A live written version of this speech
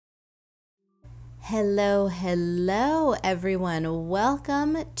Hello everyone.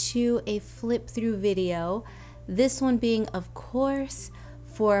 Welcome to a flip through video. This one being, of course,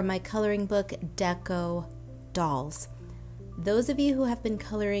 for my coloring book, Deco Dolls. Those of you who have been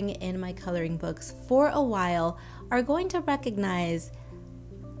coloring in my coloring books for a while are going to recognize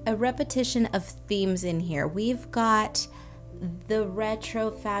a repetition of themes in here. We've got the retro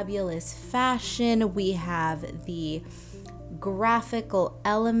fabulous fashion, we have the graphical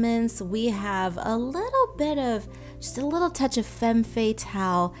elements, we have a little bit of just a little touch of femme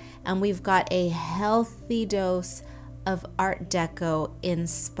fatale, and we've got a healthy dose of Art Deco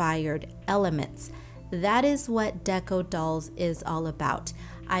inspired elements. That is what Deco Dolls is all about.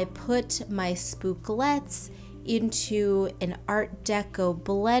 I put my spooklets into an Art Deco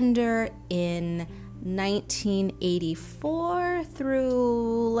blender in 1984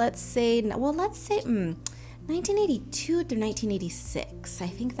 through, let's say 1982 through 1986. I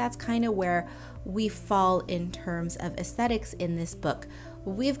think that's kind of where we fall in terms of aesthetics in this book.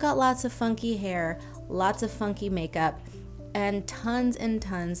 We've got lots of funky hair, lots of funky makeup, and tons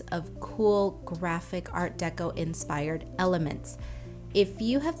of cool graphic Art Deco inspired elements. If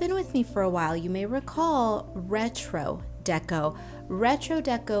you have been with me for a while, you may recall Retro Deco. Retro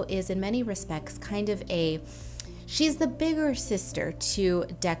Deco is in many respects kind of she's the bigger sister to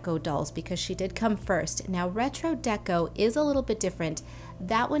Deco Dolls because she did come first. Now Retro Deco is a little bit different.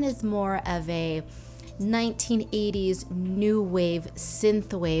 That one is more of a 1980s new wave,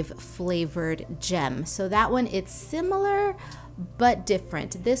 synthwave flavored gem. So that one, it's similar but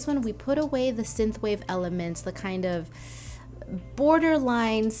different. This one, we put away the synthwave elements, the kind of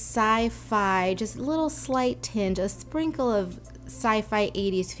borderline sci-fi, just a little slight tinge, a sprinkle of sci-fi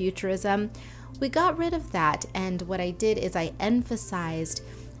 80s futurism. We got rid of that, and what I did is I emphasized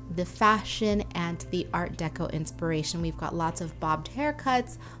the fashion and the Art Deco inspiration. We've got lots of bobbed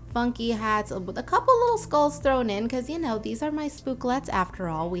haircuts, funky hats, with a couple little skulls thrown in, because you know, these are my spooklets after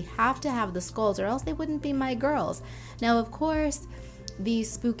all. We have to have the skulls or else they wouldn't be my girls. Now, of course,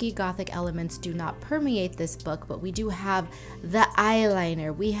 these spooky gothic elements do not permeate this book, but we do have the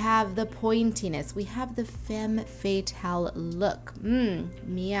eyeliner, we have the pointiness, we have the femme fatale look.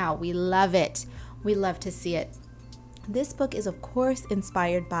 Meow, we love it. We love to see it. This book is of course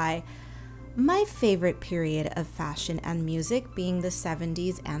inspired by my favorite period of fashion and music, being the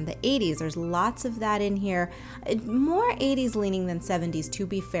 70s and the 80s. There's lots of that in here. More 80s leaning than 70s, to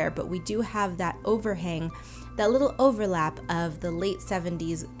be fair, but we do have that overhang, that little overlap of the late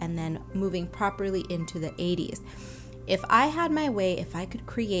 70s and then moving properly into the 80s. If I had my way, if I could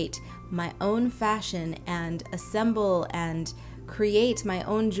create my own fashion and assemble and create my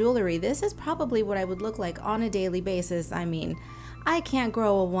own jewelry, this is probably what I would look like on a daily basis. I mean, I can't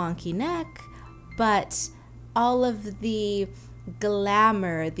grow a wonky neck, but all of the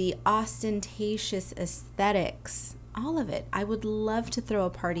glamour, the ostentatious aesthetics, all of it. I would love to throw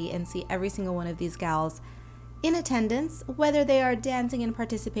a party and see every single one of these gals in attendance, whether they are dancing and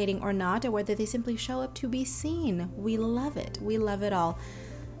participating or not, or whether they simply show up to be seen. We love it. We love it all.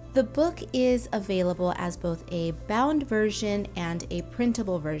 The book is available as both a bound version and a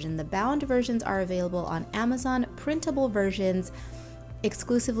printable version. The bound versions are available on Amazon, printable versions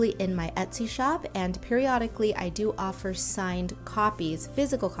exclusively in my Etsy shop, and periodically I do offer signed copies,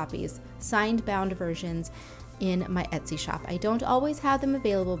 physical copies, signed bound versions in my Etsy shop. I don't always have them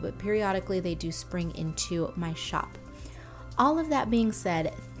available, but periodically they do spring into my shop. All of that being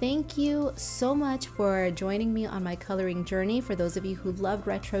said, thank you so much for joining me on my coloring journey. For those of you who love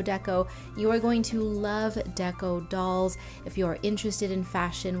Retro Deco, you are going to love Deco Dolls. If you are interested in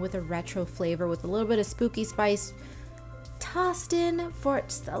fashion with a retro flavor, with a little bit of spooky spice tossed in for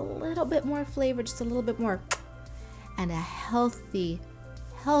just a little bit more flavor, just a little bit more, and a healthy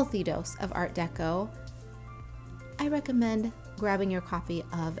dose of Art Deco, I recommend grabbing your copy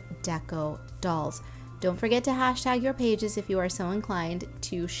of Deco Dolls. Don't forget to hashtag your pages if you are so inclined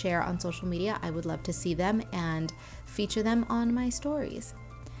to share on social media. I would love to see them and feature them on my stories.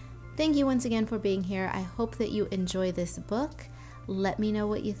 Thank you once again for being here. I hope that you enjoy this book. Let me know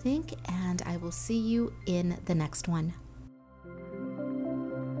what you think, and I will see you in the next one.